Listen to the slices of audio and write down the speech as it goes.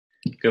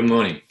Good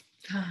morning.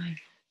 Hi.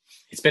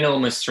 It's been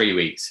almost 3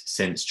 weeks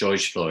since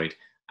George Floyd,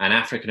 an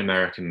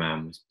African-American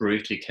man, was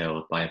brutally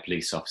killed by a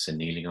police officer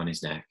kneeling on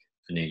his neck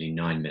for nearly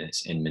 9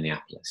 minutes in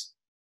Minneapolis.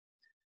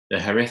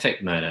 The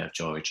horrific murder of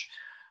George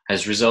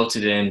has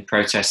resulted in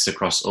protests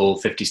across all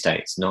 50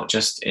 states, not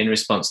just in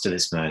response to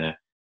this murder,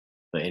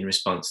 but in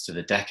response to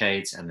the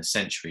decades and the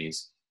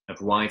centuries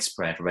of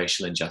widespread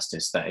racial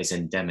injustice that is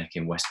endemic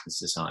in Western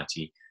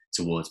society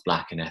towards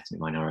Black and ethnic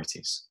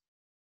minorities.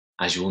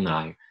 As you all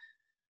know,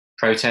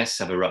 protests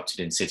have erupted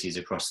in cities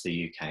across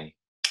the UK,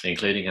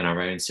 including in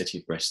our own city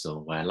of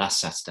Bristol, where last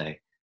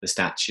Saturday the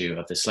statue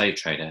of the slave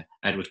trader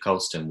Edward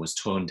Colston was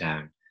torn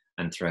down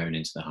and thrown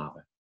into the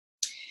harbour.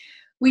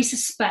 We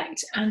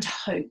suspect and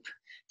hope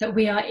that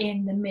we are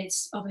in the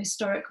midst of a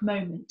historic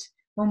moment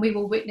when we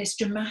will witness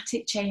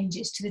dramatic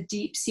changes to the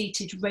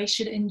deep-seated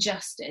racial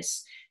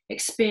injustice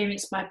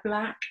experienced by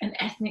Black and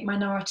ethnic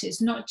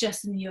minorities, not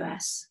just in the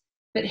US,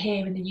 but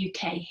here in the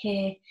UK,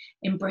 here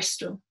in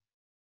Bristol.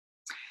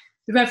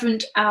 The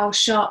Reverend Al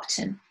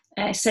Sharpton,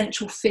 a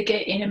central figure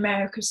in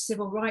America's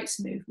civil rights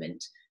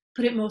movement,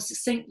 put it more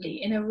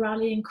succinctly in a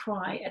rallying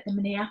cry at the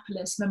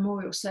Minneapolis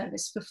memorial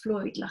service for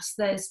Floyd last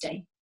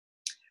Thursday.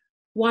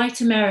 White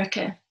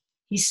America,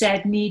 he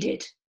said,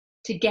 needed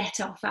to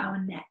get off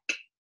our neck.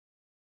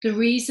 The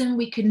reason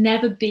we could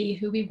never be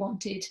who we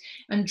wanted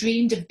and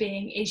dreamed of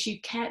being is you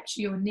kept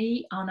your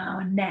knee on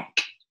our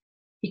neck,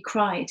 he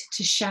cried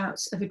to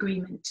shouts of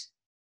agreement.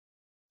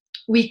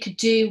 We could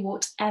do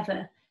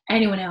whatever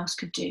anyone else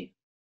could do,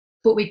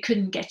 but we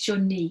couldn't get your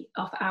knee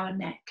off our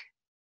neck.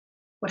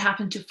 What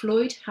happened to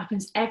Floyd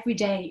happens every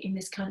day in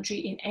this country,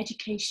 in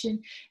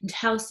education and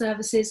health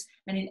services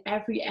and in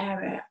every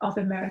area of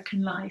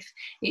American life.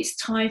 It's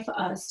time for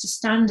us to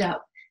stand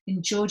up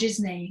in George's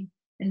name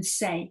and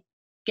say,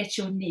 get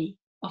your knee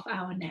off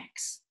our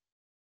necks.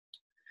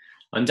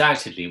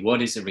 Undoubtedly,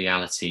 what is a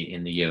reality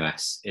in the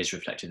US is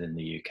reflected in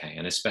the UK,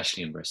 and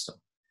especially in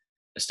Bristol.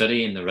 A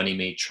study in the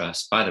Runnymede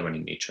Trust, by the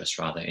Runnymede Trust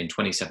rather, in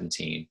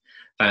 2017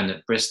 found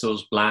that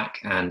Bristol's Black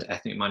and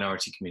ethnic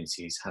minority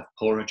communities have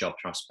poorer job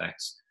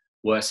prospects,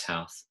 worse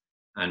health,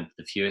 and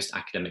the fewest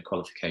academic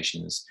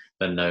qualifications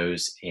than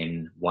those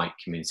in white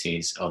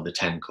communities of the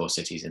 10 core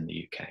cities in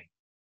the UK.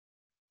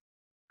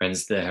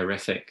 Friends, the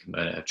horrific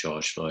murder of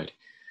George Floyd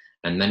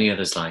and many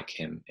others like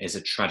him is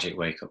a tragic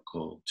wake-up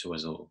call to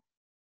us all,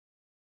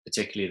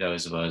 particularly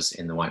those of us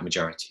in the white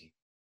majority,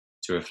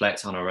 to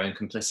reflect on our own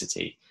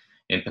complicity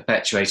in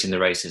perpetuating the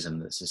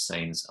racism that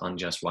sustains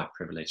unjust white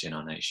privilege in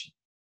our nation.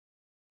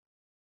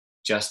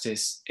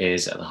 Justice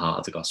is at the heart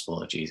of the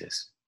gospel of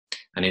Jesus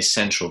and is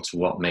central to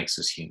what makes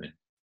us human.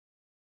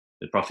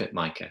 The prophet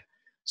Micah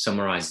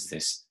summarizes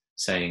this,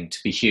 saying, to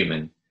be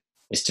human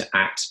is to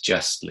act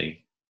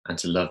justly and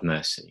to love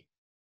mercy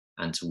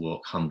and to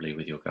walk humbly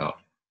with your God.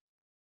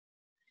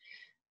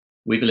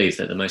 We believe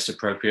that the most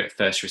appropriate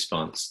first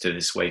response to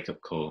this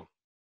wake-up call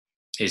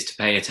is to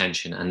pay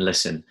attention and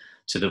listen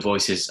to the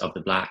voices of the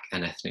Black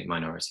and ethnic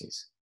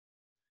minorities.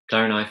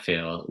 Claire and I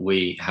feel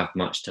we have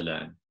much to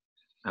learn,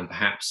 and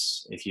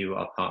perhaps if you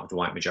are part of the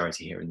white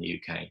majority here in the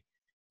UK,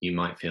 you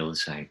might feel the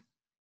same.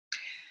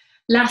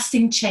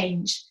 Lasting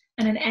change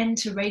and an end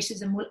to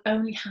racism will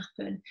only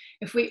happen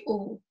if we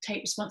all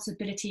take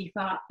responsibility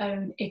for our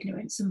own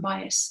ignorance and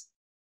bias.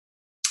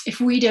 If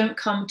we don't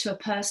come to a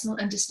personal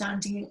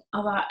understanding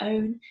of our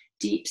own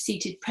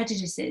deep-seated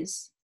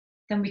prejudices,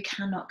 then we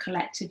cannot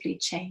collectively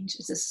change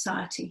as a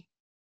society.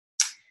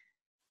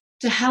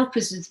 To help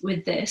us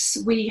with this,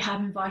 we have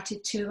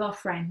invited two of our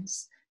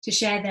friends to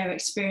share their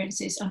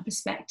experiences and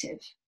perspective.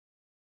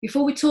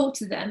 Before we talk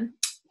to them,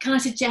 can I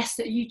suggest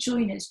that you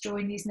join us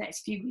during these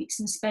next few weeks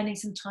in spending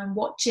some time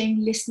watching,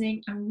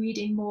 listening, and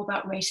reading more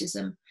about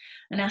racism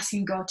and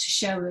asking God to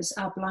show us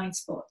our blind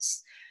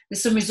spots.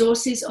 There's some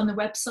resources on the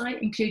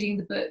website, including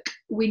the book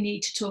We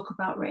Need to Talk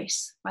About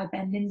Race by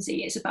Ben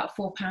Lindsay. It's about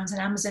 £4 on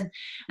Amazon.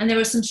 And there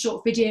are some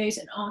short videos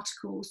and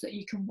articles that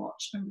you can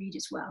watch and read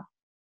as well.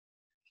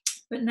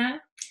 But now,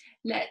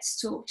 let's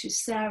talk to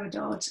Sarah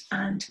Dodd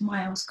and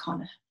Miles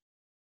Connor.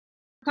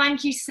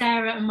 Thank you,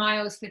 Sarah and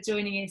Miles, for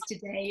joining us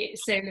today.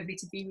 It's so lovely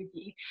to be with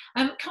you.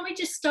 Can we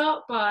just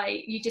start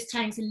by you just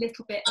telling us a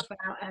little bit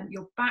about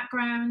your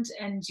background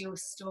and your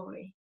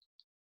story?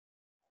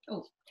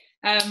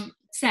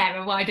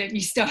 Sarah, why don't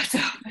you start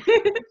off?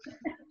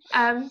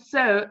 I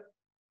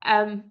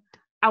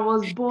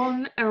was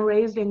born and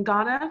raised in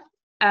Ghana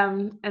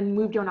and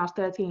moved here when I was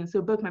 13.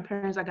 So both my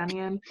parents are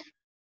Ghanaian.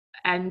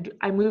 And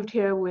I moved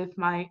here with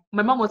my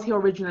mom was here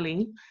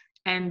originally,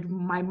 and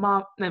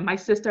my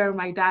sister,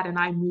 my dad, and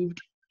I moved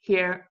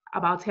here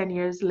about 10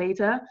 years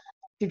later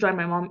to join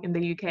my mom in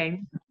the UK,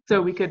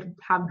 so we could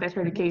have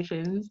better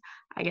educations,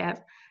 I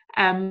guess.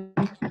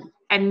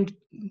 And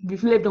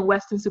we've lived in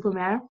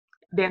Weston-super-Mare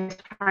the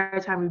entire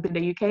time we've been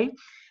in the UK,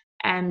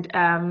 and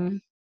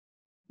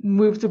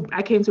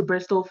I came to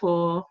Bristol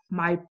for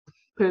my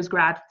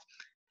postgrad.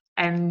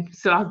 And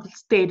so I've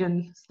stayed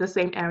in the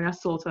same area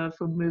sort of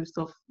for most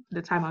of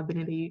the time I've been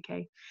in the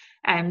UK.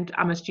 And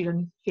I'm a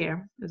student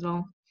here as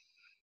well.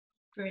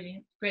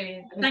 Brilliant.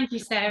 Thank you,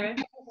 Sarah.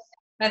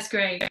 That's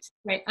great.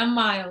 Great. And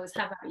Miles,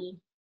 how about you?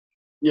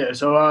 Yeah,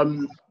 so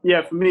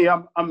for me,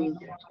 I'm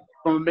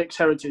from a mixed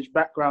heritage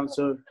background.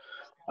 So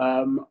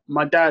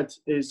my dad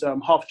is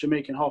half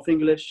Jamaican, half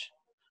English.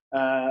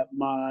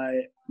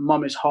 My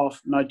mum is half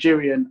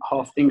Nigerian,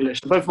 half English.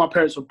 Both my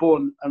parents were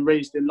born and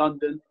raised in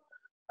London.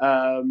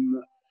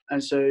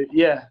 And so,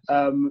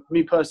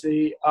 me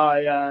personally,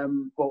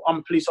 I'm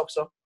a police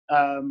officer.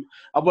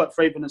 I worked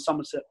for Avon and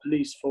Somerset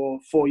Police for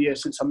 4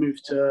 years since I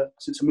moved to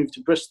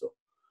Bristol.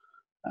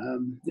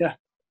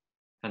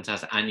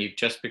 Fantastic. And you've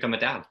just become a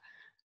dad.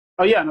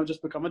 Oh yeah, and I've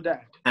just become a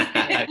dad.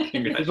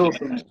 Which is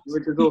awesome.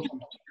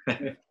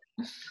 Yeah.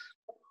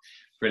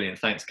 Brilliant.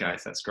 Thanks,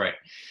 guys. That's great.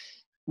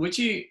 Would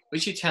you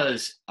tell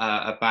us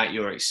about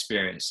your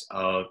experience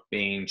of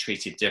being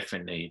treated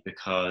differently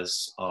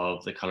because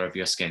of the colour of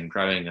your skin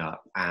growing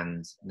up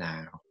and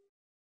now?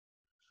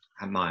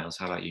 And Miles,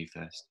 how about you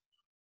first?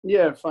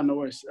 Yeah, fine, no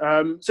worries.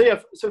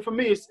 So for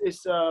me,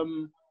 it's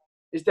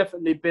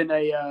definitely been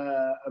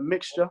a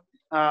mixture.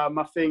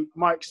 I think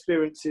my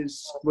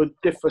experiences would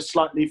differ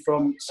slightly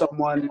from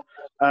someone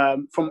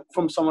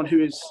from someone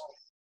who is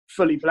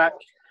fully black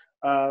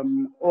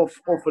or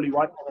fully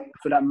white,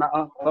 for that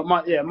matter. But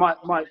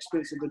my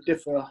experiences would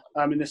differ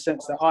in the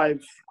sense that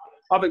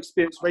I've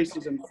experienced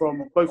racism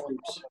from both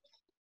groups,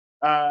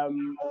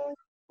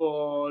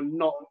 for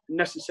not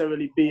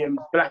necessarily being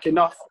black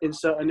enough in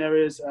certain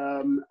areas,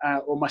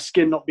 or my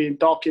skin not being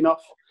dark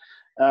enough.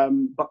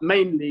 But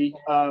mainly,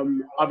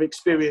 I've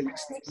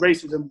experienced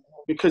racism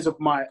because of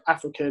my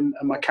African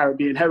and my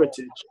Caribbean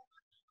heritage.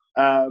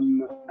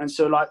 And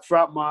so, like,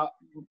 throughout my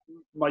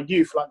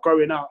youth, like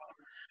growing up,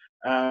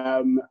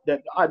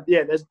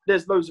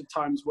 there's loads of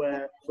times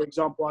where, for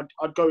example,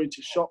 I'd go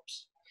into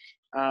shops,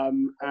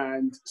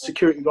 and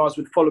security guards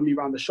would follow me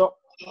around the shop.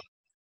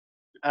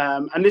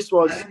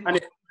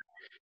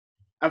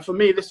 And for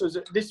me, this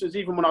was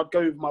even when I'd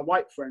go with my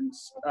white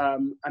friends,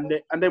 and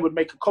they would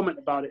make a comment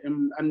about it,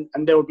 and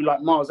they would be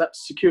like, "Miles, that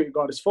security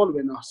guard is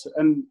following us,"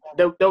 and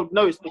they'll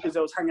know it's because they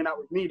was hanging out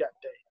with me that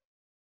day.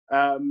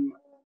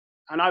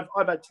 And I've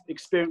had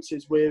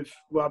experiences where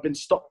I've been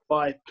stopped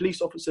by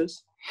police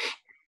officers,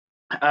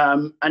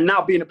 and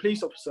now being a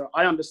police officer,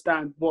 I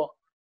understand what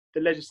the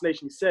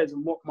legislation says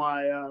and what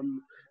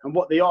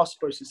they are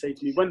supposed to say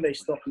to me when they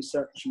stop and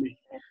search me.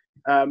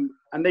 And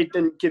they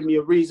didn't give me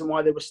a reason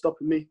why they were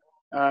stopping me.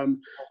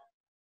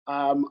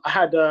 I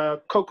had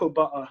cocoa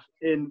butter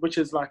which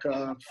is like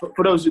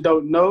for those who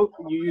don't know,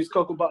 you use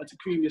cocoa butter to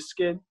cream your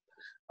skin.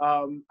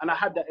 And I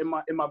had that in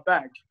my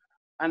bag.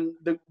 And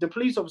the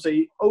police officer,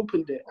 he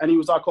opened it and he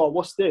was like, "Oh,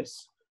 what's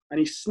this?" And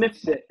he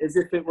sniffed it as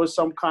if it was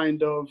some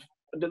kind of,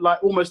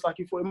 like, almost like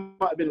he thought it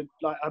might have been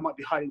like I might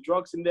be hiding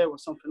drugs in there or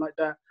something like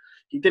that.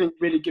 He didn't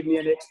really give me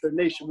any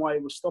explanation why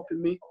he was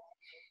stopping me.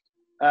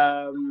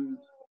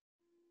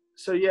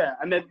 So yeah,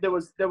 and then there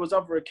was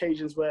other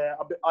occasions where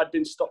I'd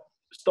been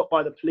stopped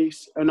by the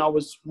police, and I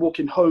was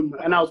walking home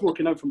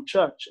from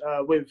church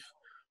with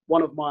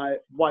one of my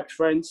white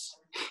friends,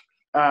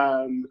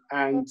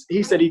 and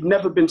he said he'd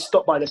never been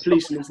stopped by the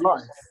police in his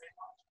life,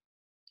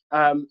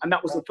 and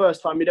that was the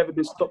first time he'd ever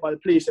been stopped by the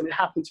police, and it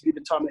happened to be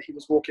the time that he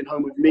was walking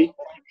home with me.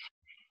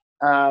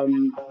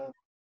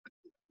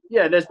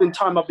 There's been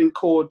time I've been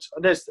called.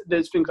 There's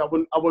things I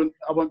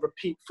won't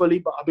repeat fully,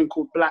 but I've been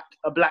called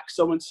a black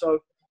so and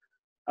so.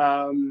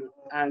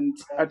 And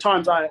at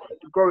times,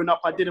 growing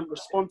up, I didn't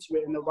respond to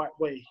it in the right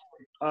way,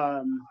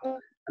 and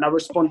I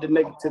responded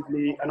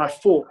negatively, and I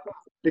fought,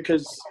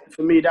 because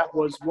for me that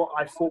was what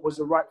I thought was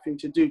the right thing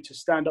to do, to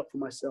stand up for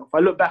myself. I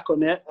look back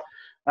on it,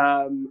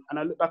 and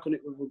I look back on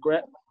it with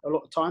regret a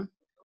lot of time.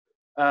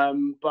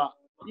 But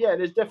yeah,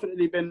 there's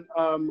definitely been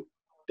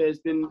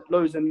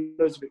loads and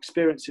loads of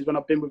experiences when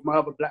I've been with my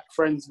other black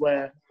friends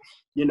where,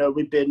 I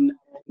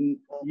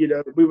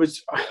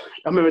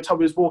remember a time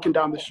we was walking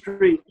down the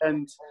street,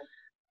 and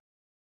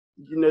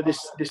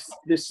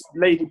this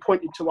lady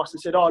pointed to us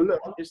and said, "Oh, look,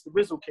 it's the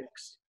Rizzle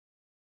Kicks."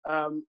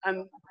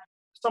 And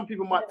some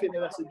people might think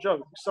that that's a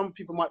joke. Some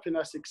people might think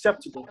that's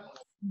acceptable.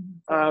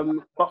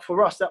 But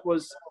for us, that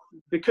was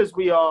because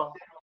we are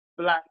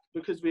black,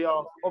 because we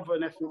are of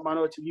an ethnic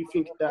minority. You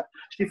think that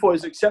she thought it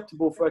was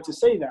acceptable for her to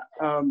say that,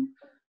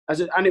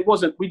 and it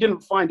wasn't. We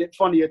didn't find it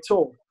funny at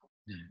all.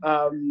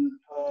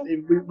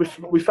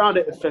 We found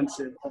it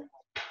offensive.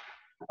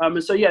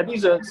 And so yeah,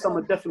 these are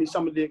definitely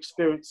some of the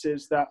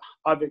experiences that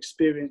I've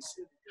experienced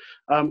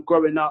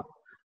growing up,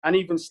 and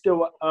even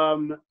still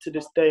to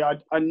this day,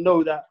 I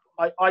know that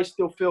I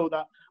still feel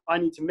that I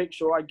need to make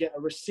sure I get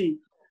a receipt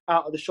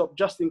out of the shop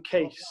just in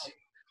case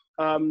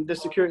the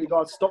security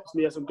guard stops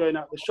me as I'm going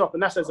out of the shop.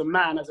 And that's as a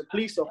man, as a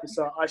police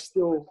officer, I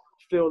still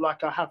feel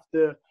like I have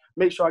to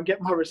make sure I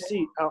get my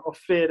receipt out of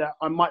fear that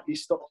I might be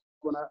stopped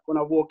when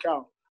I walk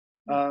out.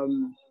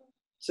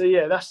 So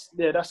yeah, that's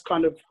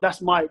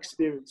my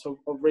experience of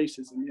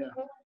racism. Yeah.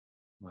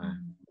 Wow.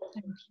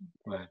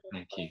 Wow,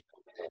 thank you.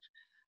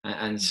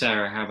 And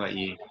Sarah, how about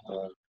you?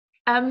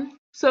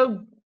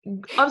 So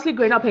obviously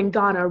growing up in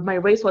Ghana, my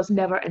race was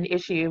never an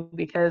issue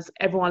because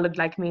everyone looked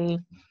like me.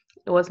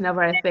 It was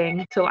never a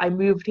thing till I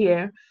moved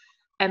here.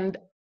 And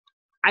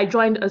I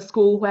joined a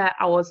school where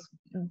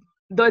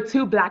there were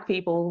 2 Black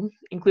people,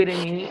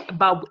 including me,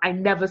 but I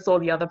never saw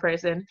the other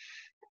person.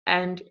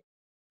 And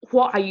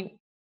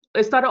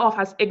it started off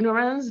as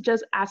ignorance,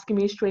 just asking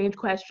me strange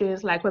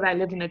questions like whether I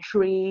lived in a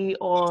tree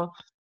or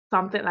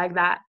something like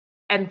that.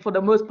 And for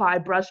the most part, I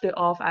brushed it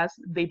off as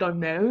they don't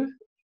know.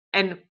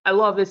 And a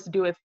lot of this to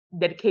do with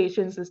the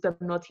education system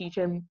not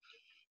teaching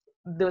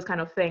those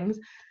kind of things.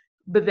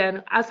 But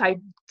then as I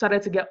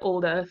started to get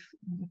older,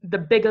 the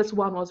biggest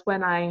one was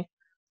when I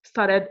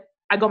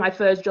got my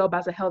first job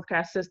as a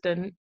healthcare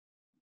assistant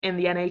in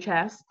the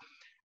NHS,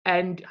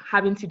 and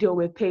having to deal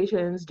with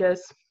patients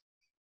just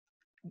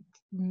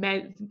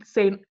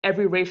saying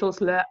every racial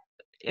slur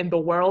in the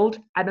world.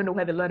 I don't know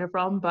where they learn it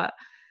from, but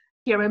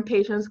hearing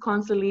patients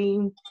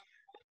constantly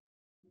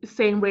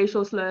saying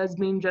racial slurs,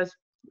 being just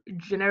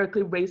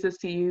generically racist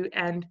to you,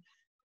 and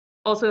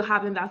also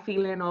having that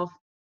feeling of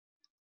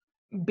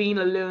being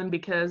alone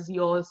because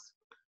your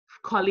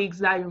colleagues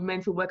that you're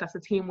meant to work as a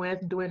team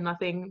with doing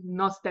nothing,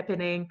 not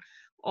stepping in,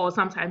 or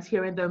sometimes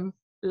hearing them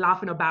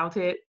laughing about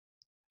it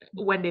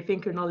when they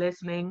think you're not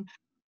listening,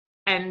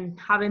 and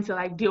having to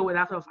like deal with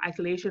that sort of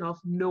isolation of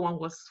no one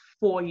was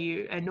for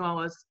you and no one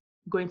was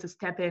going to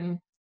step in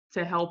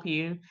to help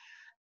you.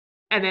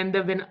 And then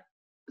there've been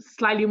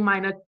slightly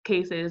minor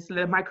cases,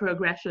 the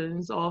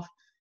microaggressions of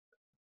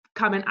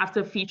coming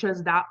after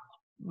features that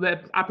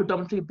are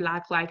predominantly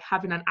Black, like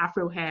having an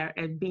Afro hair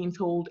and being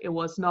told it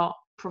was not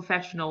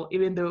professional,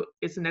 even though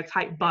it's in a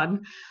tight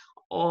bun,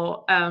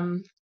 or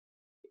it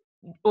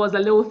was the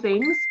little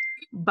things.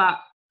 But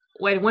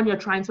when you're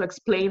trying to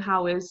explain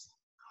how it's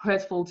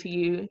hurtful to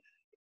you,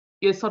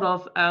 you're sort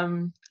of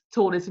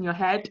told it's in your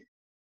head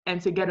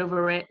and to get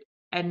over it.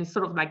 And it's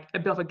sort of like a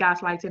bit of a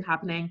gaslighting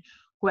happening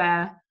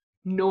where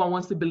no one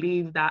wants to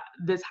believe that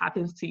this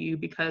happens to you,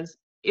 because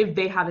if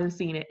they haven't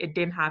seen it, it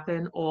didn't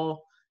happen, or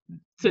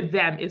to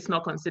them, it's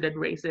not considered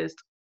racist.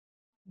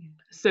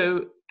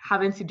 So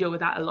having to deal with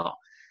that a lot.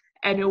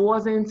 And it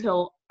wasn't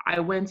until I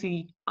went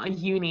to a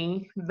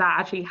uni that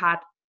I actually had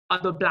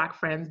other Black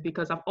friends,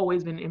 because I've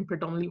always been in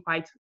predominantly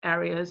white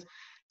areas,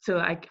 to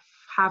like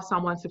have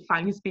someone to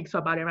finally speak to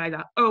about it, right?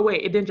 That, oh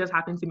wait, it didn't just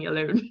happen to me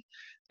alone.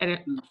 And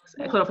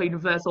it's sort of a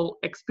universal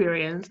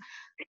experience.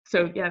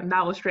 So yeah,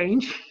 that was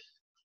strange.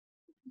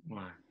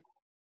 Wow.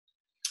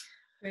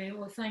 Brilliant.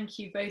 Well, thank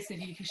you, both of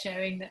you, for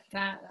sharing that.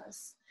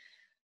 That's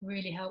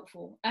really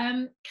helpful.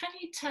 Can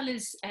you tell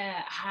us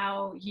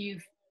how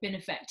you've been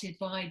affected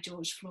by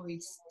George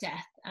Floyd's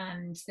death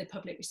and the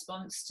public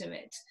response to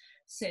it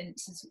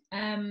since?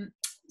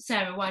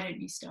 Sarah, why don't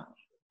you start?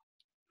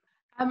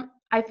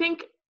 I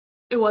think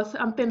it was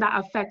something that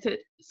affected,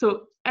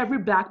 so every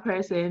Black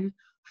person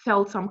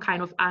felt some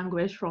kind of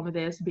anguish from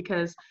this,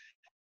 because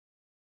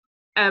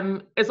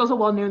it's also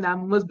well known that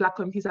most Black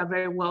communities are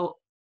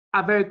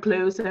very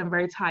close and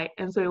very tight.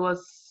 And so it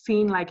was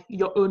seeing like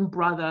your own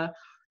brother,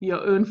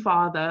 your own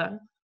father,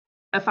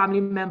 a family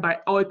member,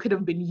 or it could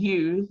have been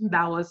you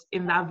that was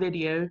in that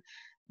video.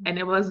 And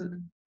it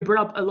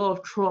brought up a lot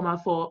of trauma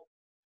for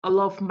a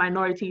lot of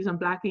minorities and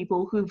Black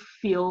people who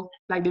feel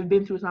like they've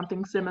been through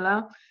something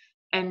similar,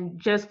 and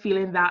just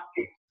feeling that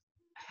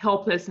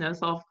helplessness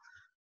of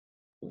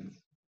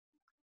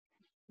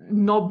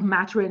not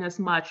mattering as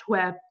much,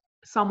 where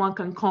someone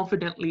can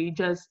confidently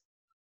just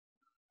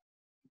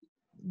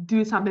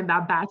do something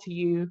that bad to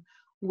you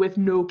with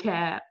no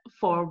care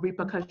for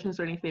repercussions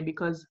or anything,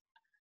 because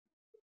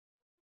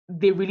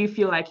they really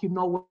feel like you're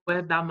not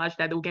worth that much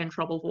that they'll get in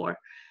trouble for.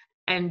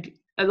 And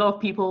a lot of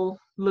people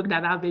looked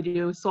at that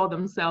video, saw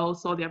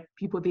themselves, saw their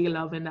people they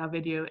love in that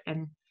video,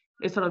 and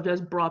it sort of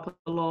just brought up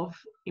a lot of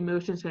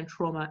emotions and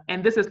trauma.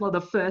 And this is not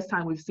the first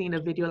time we've seen a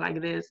video like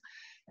this.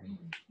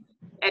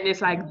 And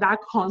it's like that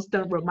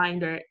constant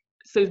reminder.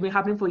 So it's been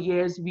happening for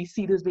years. We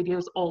see these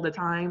videos all the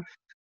time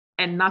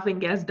and nothing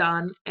gets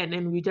done. And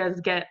then we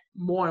just get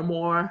more and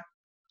more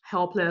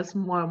helpless,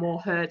 more and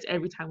more hurt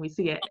every time we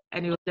see it.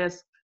 And it was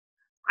just,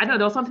 I don't know,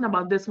 there was something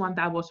about this one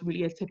that was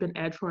really a tipping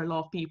edge for a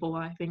lot of people,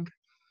 I think.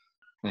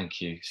 Thank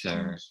you,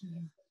 Sarah.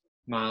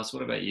 Miles,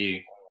 what about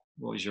you?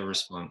 What was your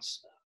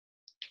response?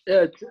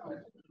 Yeah,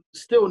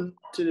 still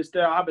to this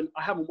day, I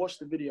haven't watched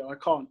the video. I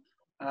can't.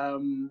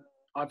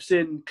 I've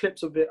seen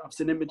clips of it. I've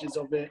seen images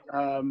of it,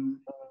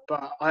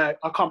 but I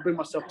can't bring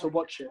myself to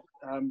watch it.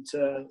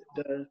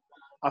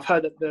 I've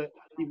heard that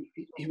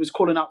he was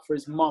calling out for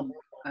his mum,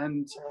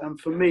 and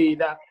for me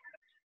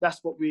that's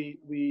what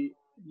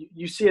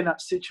you see in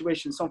that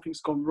situation.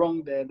 Something's gone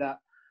wrong there. That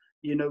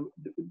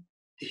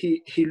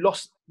he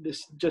lost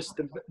this, just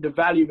the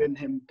value in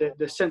him,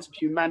 the sense of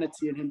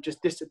humanity in him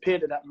just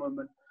disappeared at that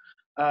moment.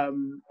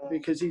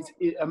 Because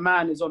a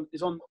man is on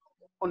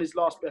his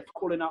last breath,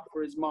 calling out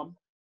for his mum,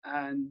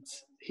 and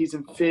he's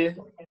in fear,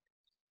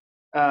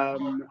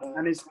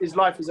 and his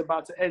life is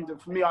about to end.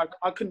 And for me,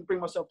 I couldn't bring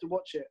myself to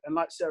watch it. And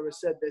like Sarah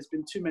said, there's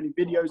been too many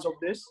videos of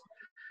this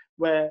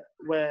where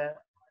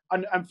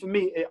and for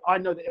me, I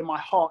know that in my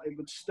heart it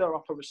would stir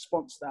up a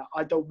response that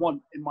I don't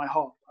want in my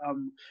heart,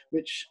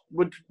 which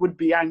would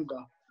be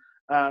anger,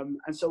 and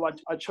so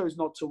I chose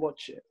not to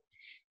watch it.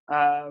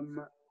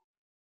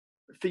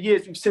 for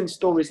years we've seen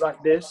stories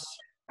like this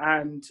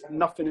and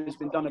nothing has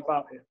been done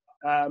about it.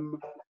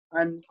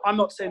 And I'm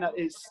not saying that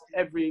it's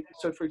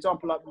so for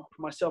example, like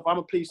myself, I'm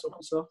a police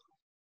officer.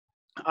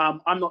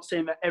 I'm not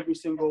saying that every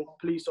single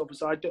police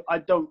officer, I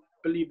don't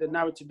believe the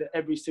narrative that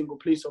every single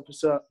police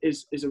officer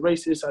is a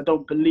racist. I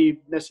don't believe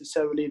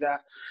necessarily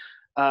that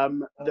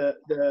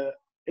the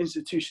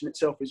institution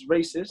itself is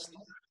racist.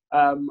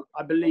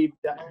 I believe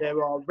that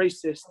there are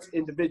racist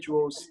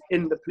individuals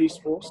in the police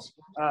force,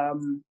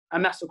 and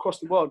that's across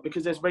the world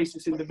because there's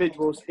racist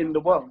individuals in the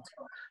world.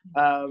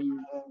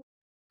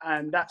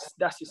 And that's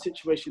the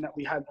situation that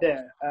we had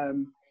there.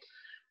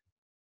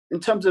 In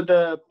terms of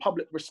the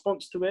public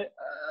response to it,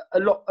 a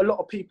lot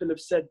of people have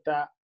said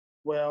that,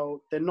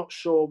 well, they're not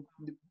sure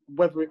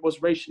whether it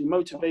was racially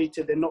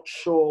motivated. They're not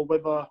sure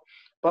whether,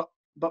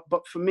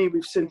 but for me,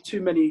 we've seen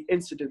too many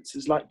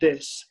incidences like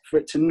this for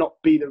it to not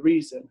be the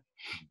reason.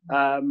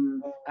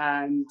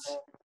 And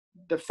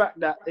the fact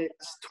that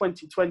it's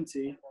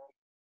 2020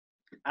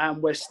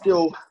 and we're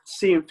still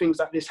seeing things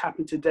like this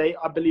happen today,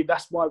 I believe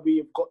that's why we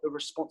have got the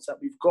response that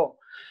we've got.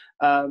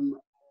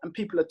 And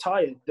people are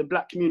tired. The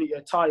Black community are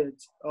tired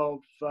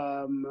of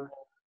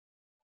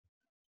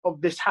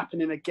this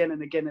happening again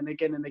and again and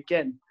again and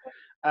again.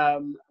 I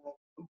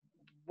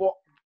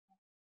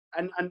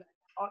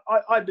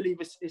believe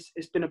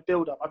it's been a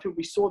build-up. I think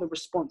we saw the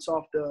response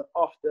after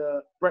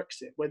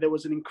Brexit, where there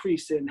was an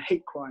increase in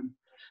hate crime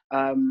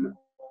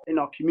in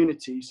our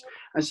communities.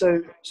 And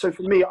so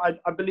for me,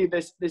 I believe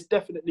there's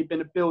definitely been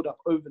a build-up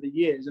over the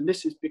years, and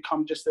this has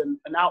become just an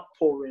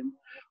outpouring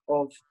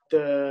of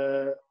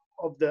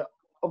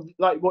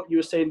like what you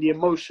were saying, the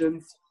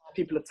emotions.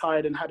 People are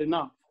tired and had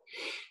enough.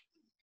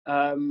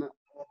 A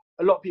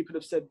lot of people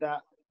have said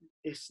that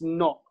it's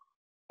not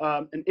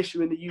an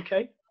issue in the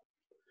UK.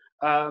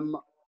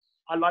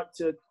 I like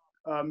to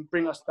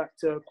bring us back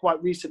to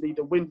quite recently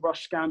the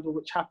Windrush scandal,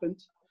 which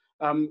happened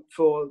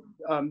for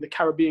the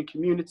Caribbean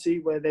community,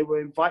 where they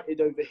were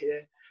invited over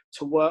here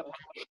to work.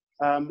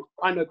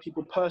 I know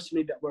people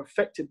personally that were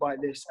affected by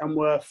this and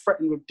were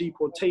threatened with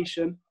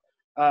deportation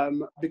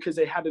because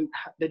they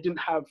didn't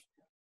have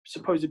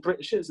supposed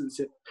British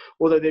citizenship,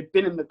 although they've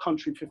been in the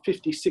country for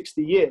 50,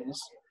 60 years,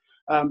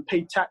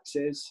 paid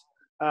taxes,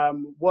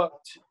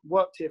 worked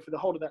here for the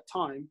whole of that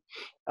time,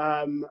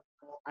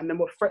 and then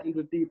were threatened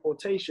with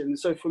deportation.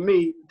 So for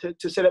me,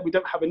 to say that we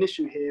don't have an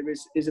issue here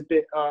is a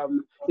bit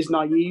is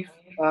naive,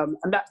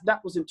 and that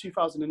was in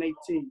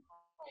 2018.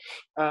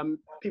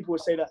 People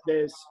would say that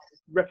there's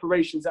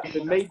reparations that have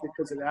been made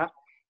because of that.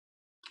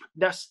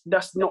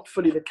 That's not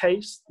fully the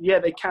case. Yeah,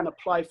 they can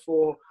apply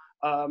for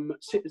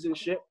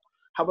citizenship.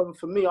 However,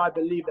 for me, I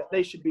believe that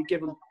they should be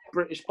given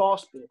British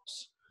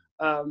passports.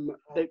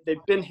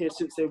 They've been here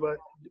since they were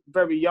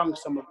very young,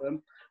 some of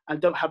them,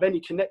 and don't have any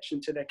connection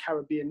to their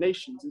Caribbean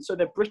nations. And so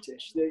they're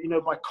British.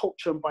 They're, by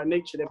culture and by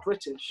nature, they're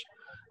British.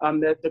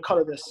 The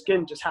colour of their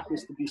skin just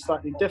happens to be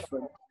slightly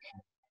different.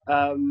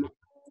 And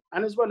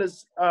as well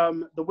as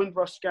the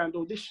Windrush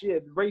scandal, this year,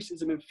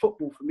 racism in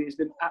football for me has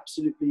been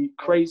absolutely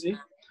crazy.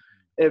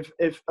 If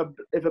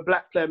a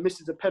black player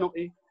misses a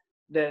penalty,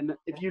 then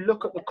if you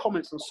look at the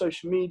comments on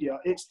social media,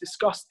 it's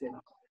disgusting.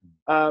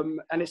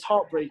 And it's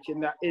heartbreaking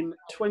that in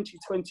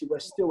 2020, we're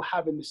still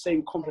having the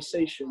same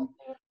conversation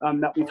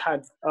that we've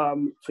had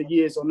for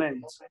years on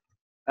end.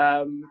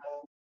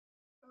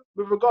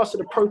 With regards to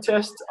the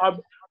protest, I'm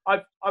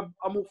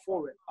all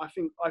for it. I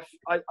think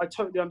I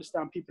totally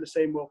understand people are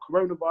saying, well,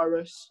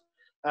 coronavirus.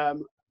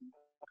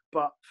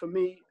 But for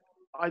me,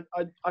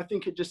 I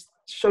think it just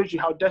shows you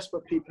how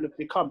desperate people have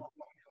become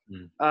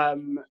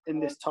in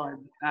this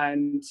time,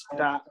 and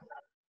that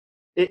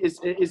it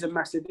is a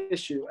massive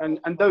issue.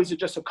 And those are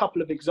just a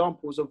couple of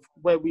examples of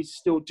where we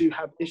still do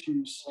have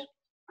issues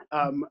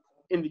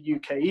in the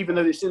UK. Even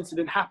though this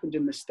incident happened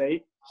in the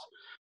States,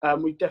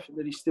 we've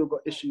definitely still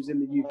got issues in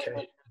the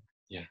UK.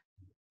 Yeah.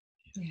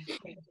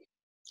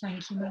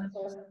 Thank you, man.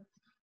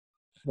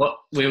 What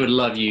we would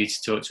love you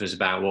to talk to us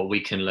about what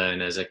we can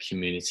learn as a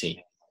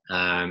community.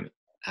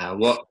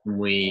 What can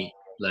we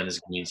learn as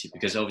a community?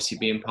 Because obviously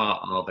being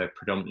part of a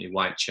predominantly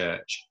white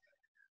church,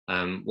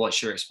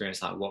 what's your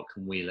experience like? What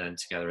can we learn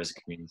together as a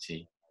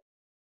community?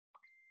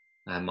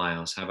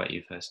 Miles, how about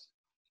you first?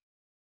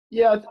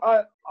 Yeah,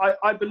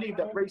 I believe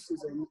that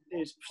racism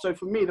is, so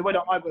for me, the way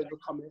that I've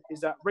overcome it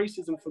is that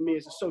racism for me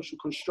is a social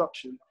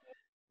construction.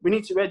 We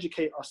need to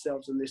educate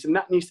ourselves on this, and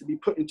that needs to be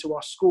put into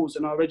our schools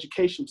and our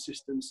education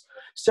systems.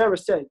 Sarah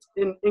said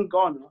in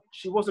Ghana,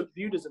 she wasn't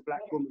viewed as a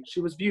black woman, she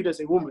was viewed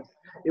as a woman.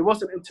 It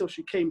wasn't until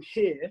she came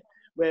here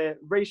where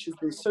race has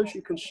been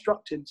socially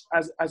constructed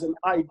as an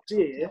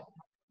idea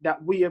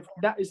that we have,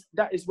 that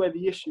is where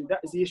the issue, that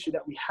is the issue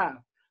that we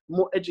have.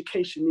 More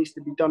education needs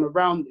to be done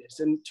around this,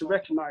 and to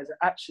recognize that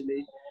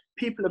actually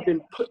people have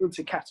been put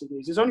into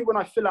categories. It's only when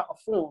I fill out a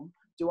form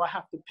do I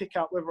have to pick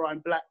out whether I'm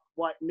black,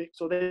 white,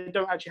 mixed, or they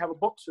don't actually have a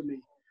box for me.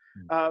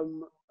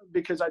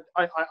 Because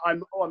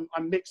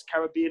I'm mixed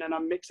Caribbean and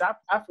I'm mixed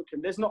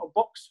African. There's not a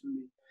box for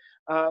me.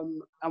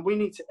 And we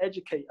need to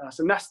educate us.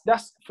 And that's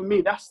for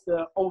me, that's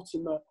the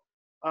ultimate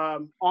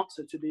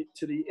answer to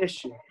the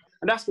issue.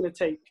 and that's going to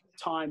take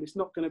time. It's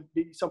not going to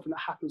be something that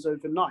happens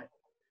overnight.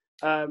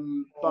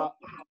 But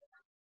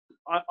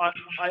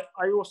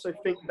I also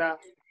think that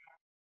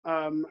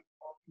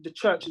the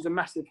church is a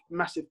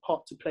massive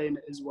part to play in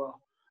it as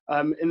well.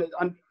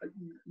 And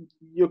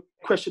your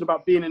question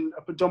about being in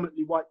a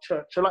predominantly white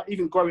church, so like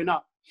even growing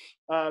up,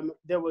 I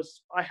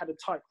had a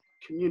tight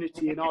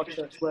community in our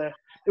church where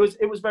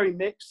it was very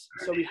mixed.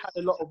 So we had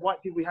a lot of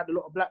white people, we had a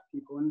lot of black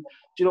people, and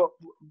you know,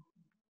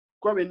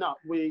 growing up,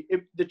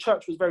 the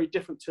church was very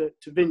different to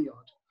Vineyard,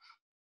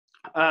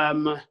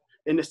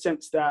 in the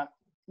sense that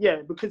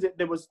because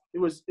it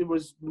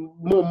was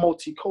more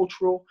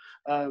multicultural.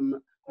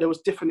 There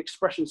was different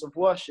expressions of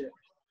worship.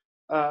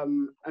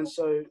 And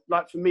so,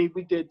 like for me,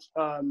 we did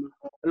a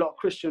lot of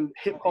Christian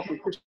hip hop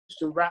and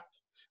Christian rap,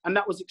 and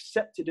that was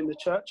accepted in the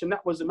church, and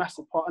that was a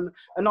massive part.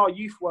 And our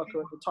youth worker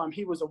at the time,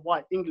 he was a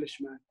white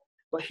Englishman,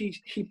 but he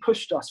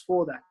pushed us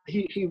for that.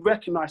 He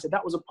recognized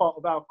that was a part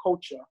of our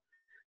culture,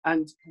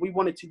 and we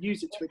wanted to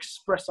use it to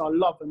express our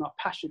love and our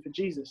passion for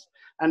Jesus.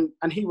 And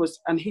he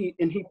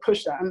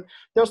pushed that. And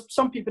there was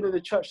some people in the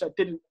church that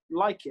didn't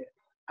like it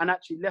and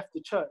actually left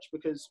the church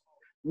because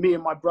me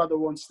and my brother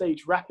were on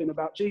stage rapping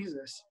about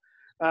Jesus.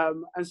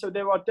 And so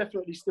there are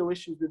definitely still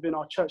issues within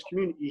our church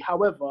community.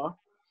 However,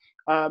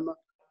 as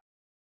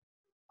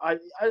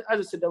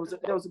I said, there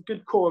was a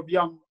good core of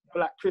young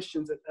black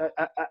Christians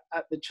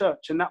at the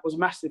church, and that was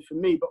massive for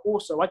me. But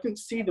also, I didn't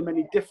see them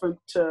any different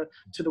to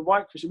the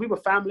white Christians. We were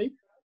family,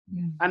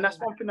 and that's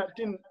one thing that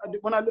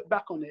when I look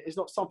back on it, it's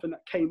not something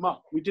that came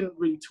up. We didn't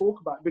really talk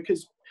about it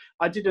because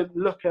I didn't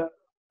look at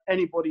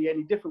anybody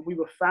any different. We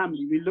were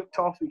family. We looked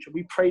after each other.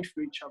 We prayed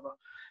for each other.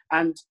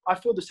 And I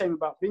feel the same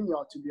about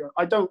Vineyard, to be honest.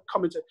 I don't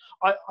come into,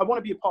 I want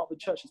to be a part of the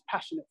church that's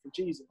passionate for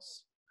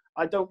Jesus.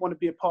 I don't want to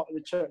be a part of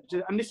the church.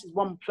 And this is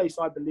one place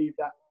I believe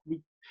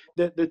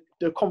that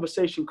the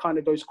conversation kind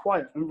of goes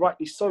quiet, and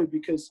rightly so,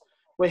 because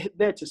we're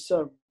there to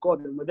serve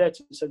God and we're there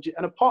to serve Jesus.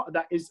 And a part of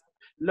that is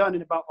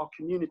learning about our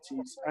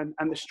communities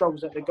and the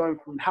struggles that they're going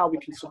through and how we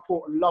can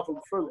support and love them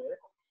through it.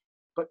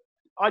 But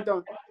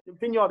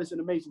Vineyard is an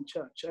amazing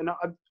church, and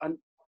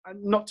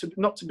not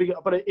to big it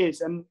up, but it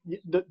is. And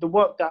the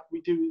work that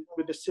we do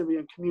with the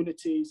Syrian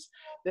communities,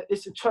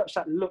 it's a church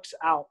that looks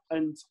out,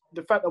 and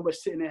the fact that we're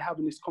sitting here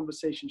having this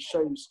conversation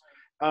shows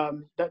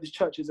that this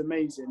church is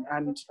amazing.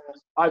 And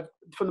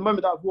from the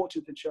moment that I've walked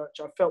into the church,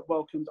 I felt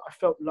welcomed, I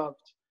felt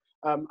loved,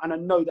 and I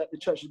know that the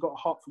church has got a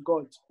heart for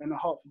God and a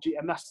heart for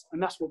Jesus,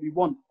 and that's what we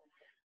want.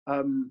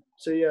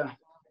 So yeah.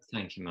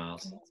 Thank you,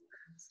 Miles.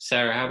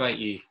 Sarah, how about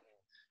you?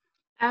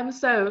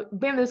 So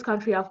being in this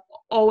country, I've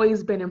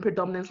always been in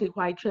predominantly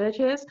white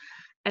churches,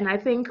 and I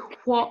think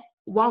one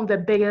of the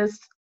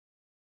biggest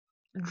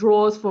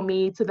draws for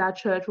me to that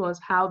church was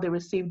how they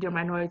received their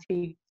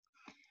minority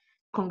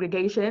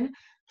congregation.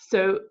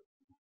 So,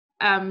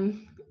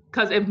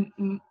 because it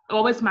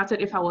always mattered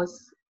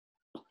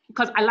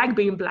because I like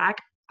being black.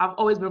 I've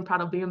always been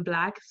proud of being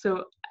black.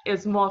 So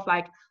it's more of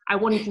like, I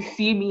wanted to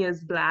see me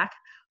as black,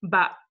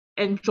 but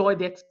enjoy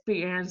the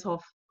experience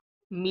of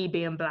me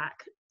being black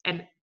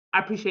and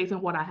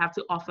appreciating what I have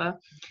to offer.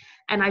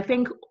 And I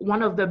think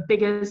one of the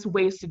biggest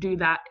ways to do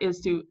that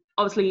is to,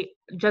 obviously,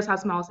 just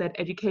as Mal said,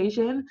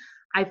 education.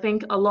 I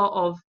think a lot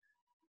of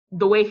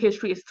the way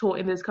history is taught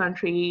in this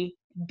country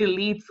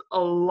deletes a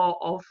lot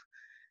of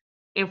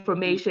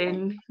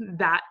information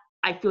that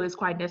I feel is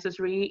quite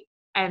necessary.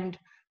 And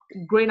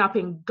growing up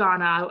in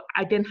Ghana,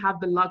 I didn't have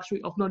the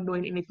luxury of not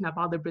knowing anything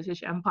about the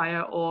British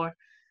Empire or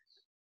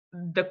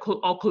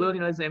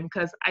colonialism,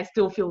 because I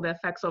still feel the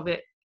effects of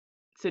it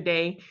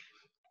today.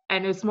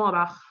 And it's more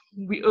about,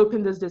 we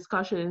open these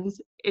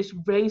discussions.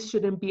 Race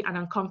shouldn't be an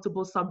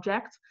uncomfortable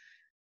subject.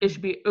 It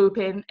should be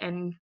open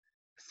and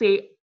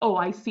say, oh,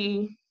 I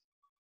see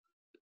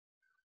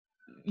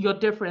your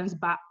difference,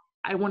 but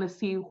I want to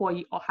see what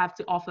you have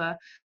to offer.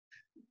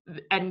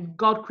 And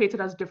God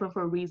created us different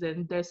for a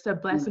reason. There's a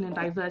blessing in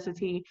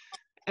diversity,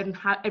 and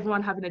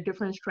everyone having a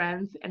different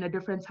strength and a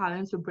different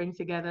talent to bring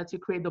together to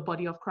create the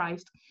body of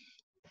Christ.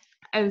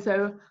 And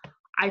so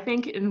I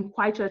think in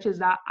white churches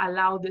that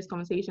allow these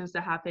conversations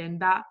to happen,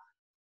 that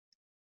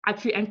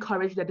actually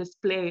encourage the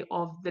display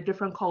of the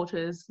different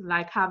cultures,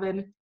 like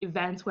having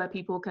events where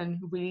people can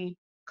really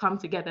come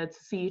together to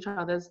see each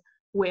other's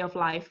way of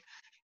life,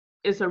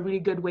 is a really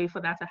good way for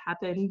that to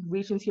happen.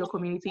 Reach into your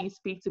community,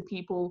 speak to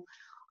people.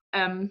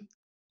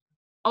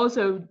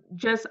 Also,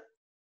 just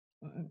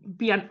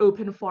be an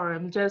open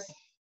forum. Just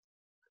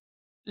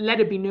let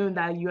it be known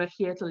that you are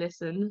here to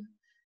listen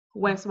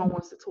when someone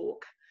wants to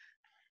talk.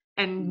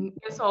 And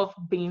instead of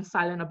being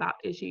silent about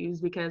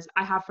issues, because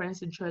I have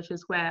friends in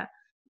churches where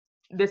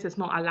this is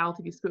not allowed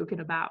to be spoken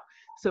about.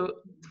 So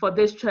for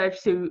this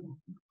church to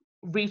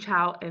reach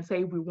out and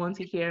say, we want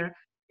to hear,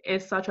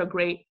 is such a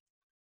great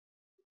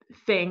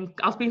thing.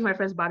 I was speaking to my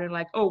friends about it,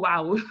 like, oh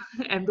wow,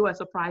 and they were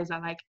surprised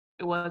that like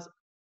it was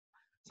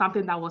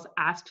something that was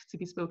asked to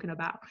be spoken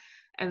about.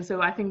 And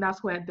so I think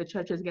that's where the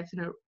church is getting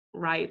it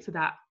right, so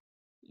that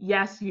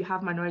yes, you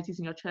have minorities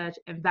in your church,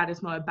 and that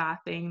is not a bad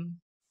thing.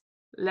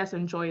 Let's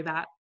enjoy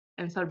that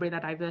and celebrate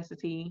that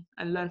diversity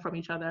and learn from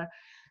each other.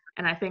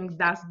 And I think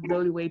that's the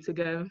only way to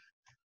go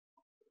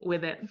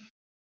with it.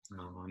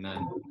 Oh,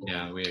 amen.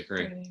 Yeah, we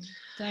agree. Brilliant.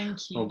 Thank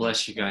you. Well,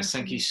 bless you guys.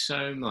 Thank you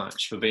so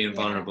much for being Yeah.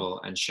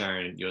 vulnerable and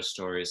sharing your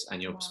stories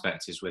and your Wow.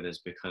 perspectives with us,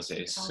 because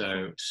it is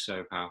Powerful.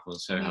 so powerful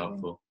and so Amazing.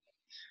 helpful.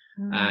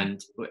 Mm.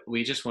 And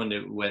we just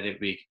wonder whether it'd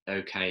be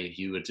okay if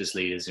you would just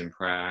lead us in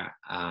prayer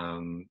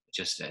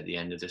just at the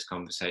end of this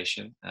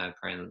conversation,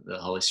 praying that the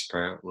Holy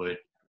Spirit would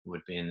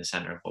be in the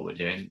center of what we're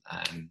doing.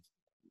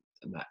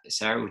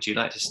 Sarah, would you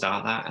like to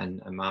start that,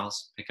 and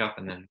Miles pick up,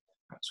 and then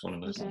perhaps one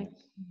of us? Okay.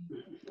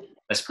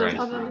 Let's pray.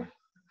 So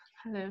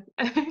hello.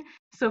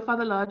 So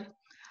Father Lord,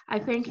 I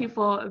thank you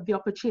for the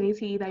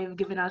opportunity that you've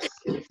given us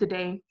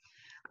today.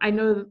 I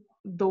know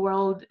the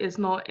world is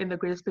not in the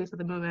greatest place at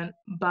the moment,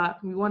 but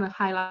we want to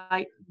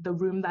highlight the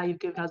room that you've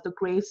given us, the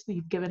grace that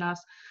you've given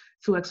us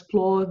to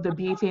explore the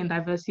beauty and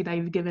diversity that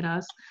you've given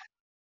us.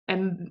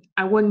 And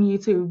I want you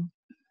to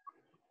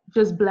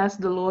just bless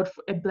the Lord,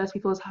 bless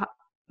people's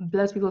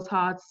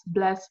hearts,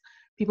 bless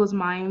people's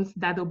minds,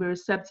 that they'll be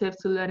receptive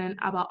to learning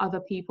about other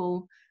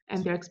people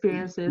and their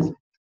experiences.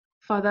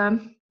 Father,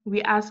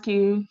 we ask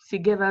you to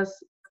give us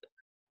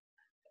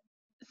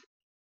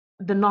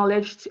the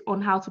knowledge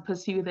on how to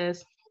pursue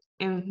this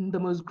in the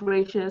most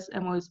gracious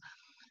and most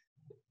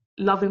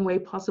loving way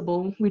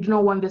possible. We do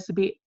not want this to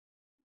be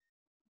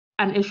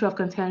an issue of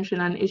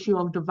contention, an issue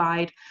of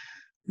divide.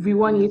 We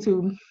want you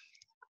to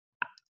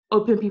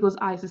open people's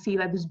eyes to see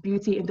that there's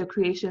beauty in the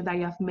creation that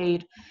you have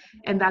made,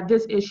 and that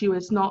this issue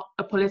is not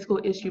a political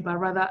issue, but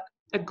rather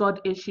a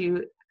God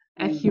issue,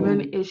 a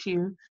human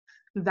issue,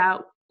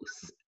 that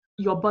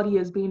your body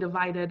is being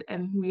divided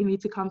and we need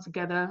to come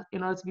together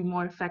in order to be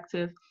more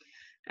effective.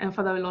 And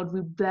Father Lord,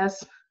 we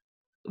bless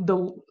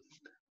the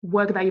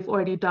work that you've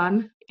already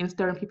done in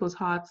stirring people's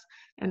hearts,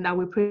 and that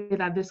we pray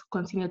that this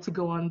will continue to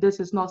go on. This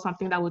is not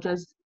something that will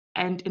just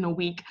end in a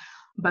week,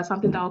 but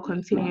something that will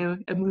continue,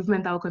 a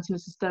movement that will continue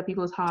to stir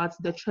people's hearts.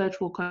 The church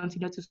will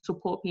continue to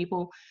support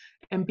people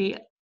and be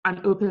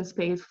an open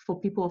space for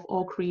people of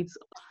all creeds,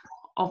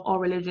 of all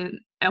religion,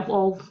 of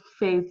all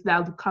faiths,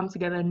 that will come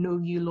together and know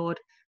you, Lord,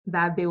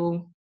 that they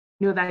will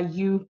know that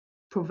you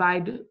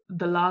provide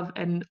the love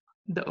and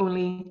the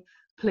only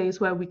place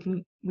where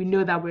we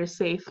know that we're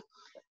safe.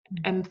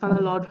 And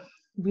Father Lord,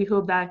 we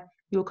hope that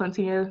you'll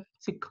continue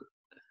to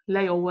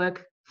let your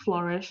work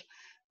flourish,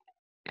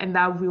 and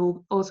that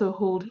we'll also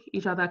hold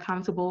each other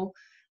accountable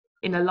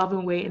in a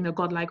loving way, in a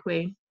godlike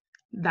way,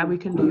 that we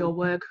can do your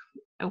work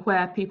and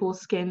where people's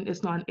skin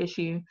is not an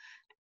issue,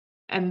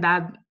 and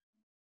that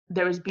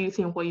there is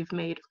beauty in what you've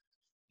made.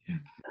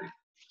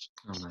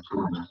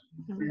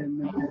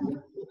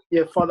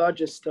 Yeah, Father,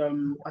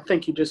 I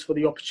thank you just for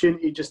the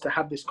opportunity just to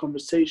have this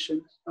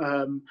conversation.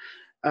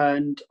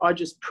 And I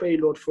just pray,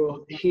 Lord,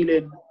 for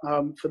healing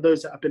for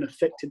those that have been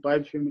affected by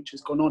everything which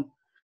has gone on.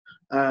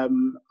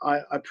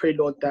 I pray,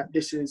 Lord, that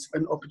this is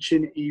an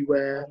opportunity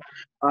where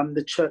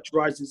the church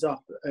rises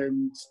up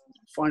and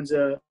finds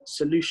a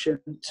solution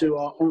to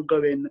our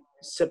ongoing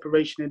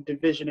separation and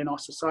division in our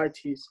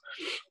societies.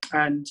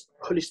 And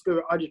Holy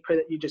Spirit, I just pray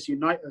that you just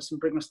unite us and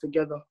bring us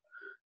together.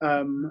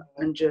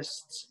 And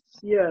just,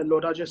 yeah,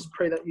 Lord, I just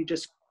pray that you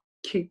just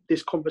keep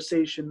this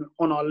conversation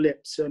on our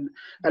lips and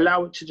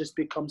allow it to just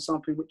become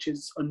something which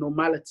is a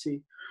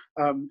normality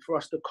for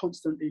us to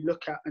constantly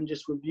look at and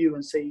just review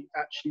and say,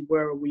 actually,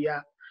 where are we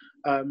at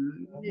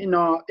in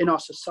our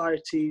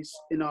societies,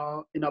 in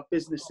our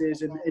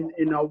businesses,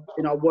 in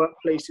our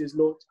workplaces,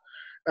 Lord.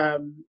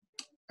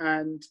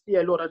 And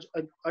yeah, Lord,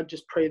 I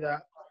just pray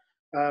that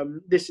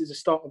this is the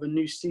start of a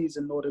new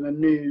season, Lord, and a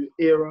new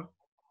era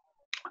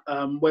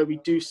where we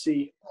do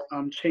see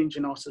change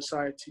in our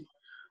society.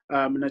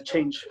 And a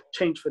change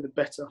for the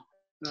better.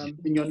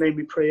 In your name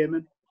we pray,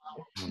 amen.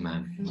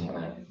 Amen.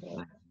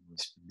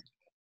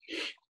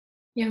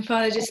 Yeah, and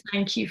Father, just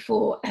thank you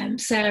for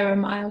Sarah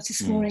and Miles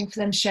this morning, for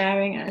them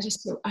sharing. And I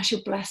just ask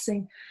your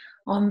blessing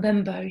on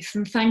them both.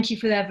 And thank you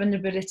for their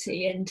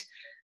vulnerability. And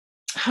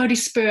Holy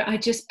Spirit, I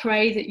just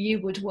pray that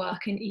you would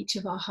work in each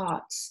of our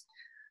hearts,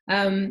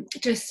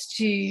 just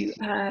to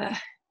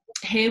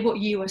hear what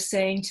you are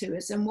saying to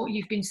us and what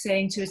you've been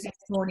saying to us this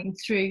morning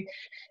through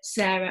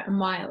Sarah and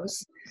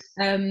Miles.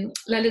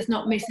 Let us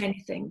not miss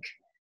anything.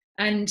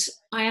 And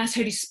I ask,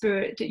 Holy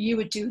Spirit, that you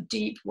would do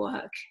deep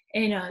work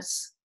in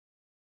us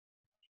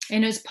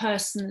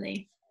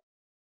personally,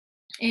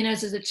 in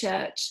us as a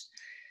church,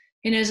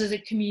 in us as a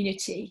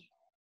community,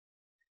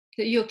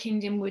 that your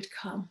kingdom would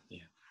come. Yeah.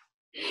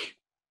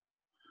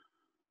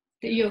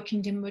 That your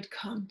kingdom would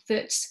come,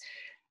 that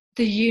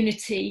the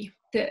unity,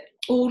 that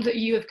all that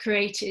you have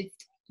created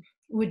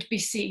would be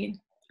seen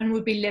and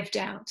would be lived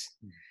out.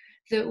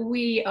 That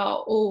we are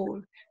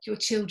all your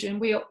children,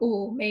 we are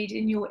all made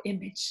in your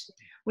image.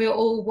 We are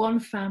all one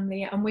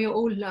family and we are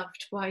all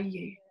loved by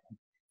you.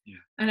 Yeah.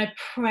 And I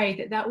pray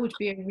that that would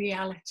be a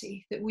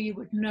reality, that we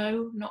would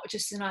know, not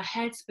just in our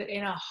heads, but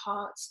in our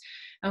hearts,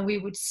 and we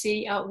would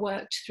see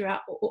outworked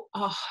throughout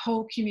our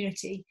whole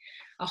community,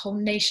 our whole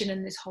nation,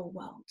 and this whole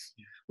world.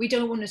 Yeah. We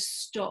don't want to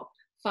stop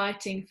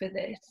fighting for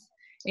this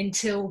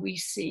until we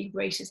see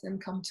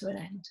racism come to an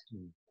end.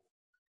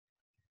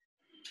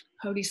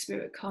 Holy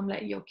Spirit, come,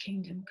 let your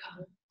kingdom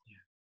come.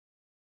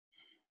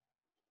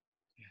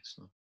 Yes,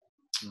 Lord.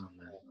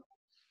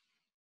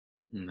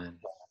 Amen.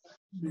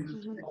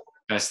 Mhm.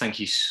 Guys, thank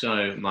you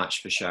so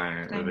much for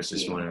sharing Thank with us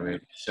this you. morning.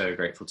 We're so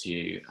grateful to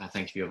you.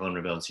 Thank you for your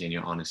vulnerability and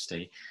your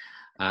honesty.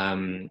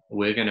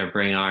 We're going to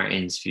bring our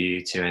interview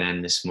to an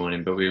end this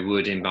morning, but we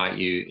would invite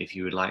you, if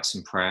you would like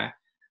some prayer,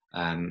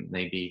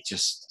 maybe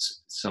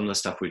just some of the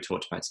stuff we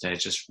talked about today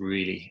has just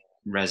really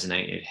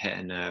resonated, hit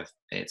a nerve.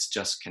 It's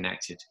just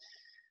connected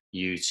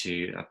you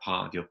to a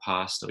part of your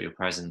past or your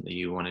present that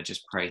you want to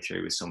just pray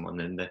through with someone.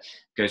 Then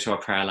go to our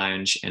prayer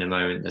lounge in a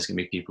moment. There's going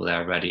to be people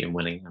there ready and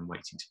willing and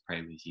waiting to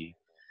pray with you.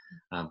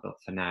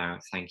 But for now,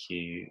 thank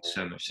you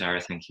so much, Sarah.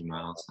 Thank you,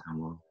 Miles, and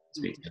we'll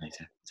speak to you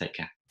later. Take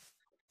care.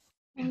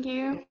 Thank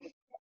you.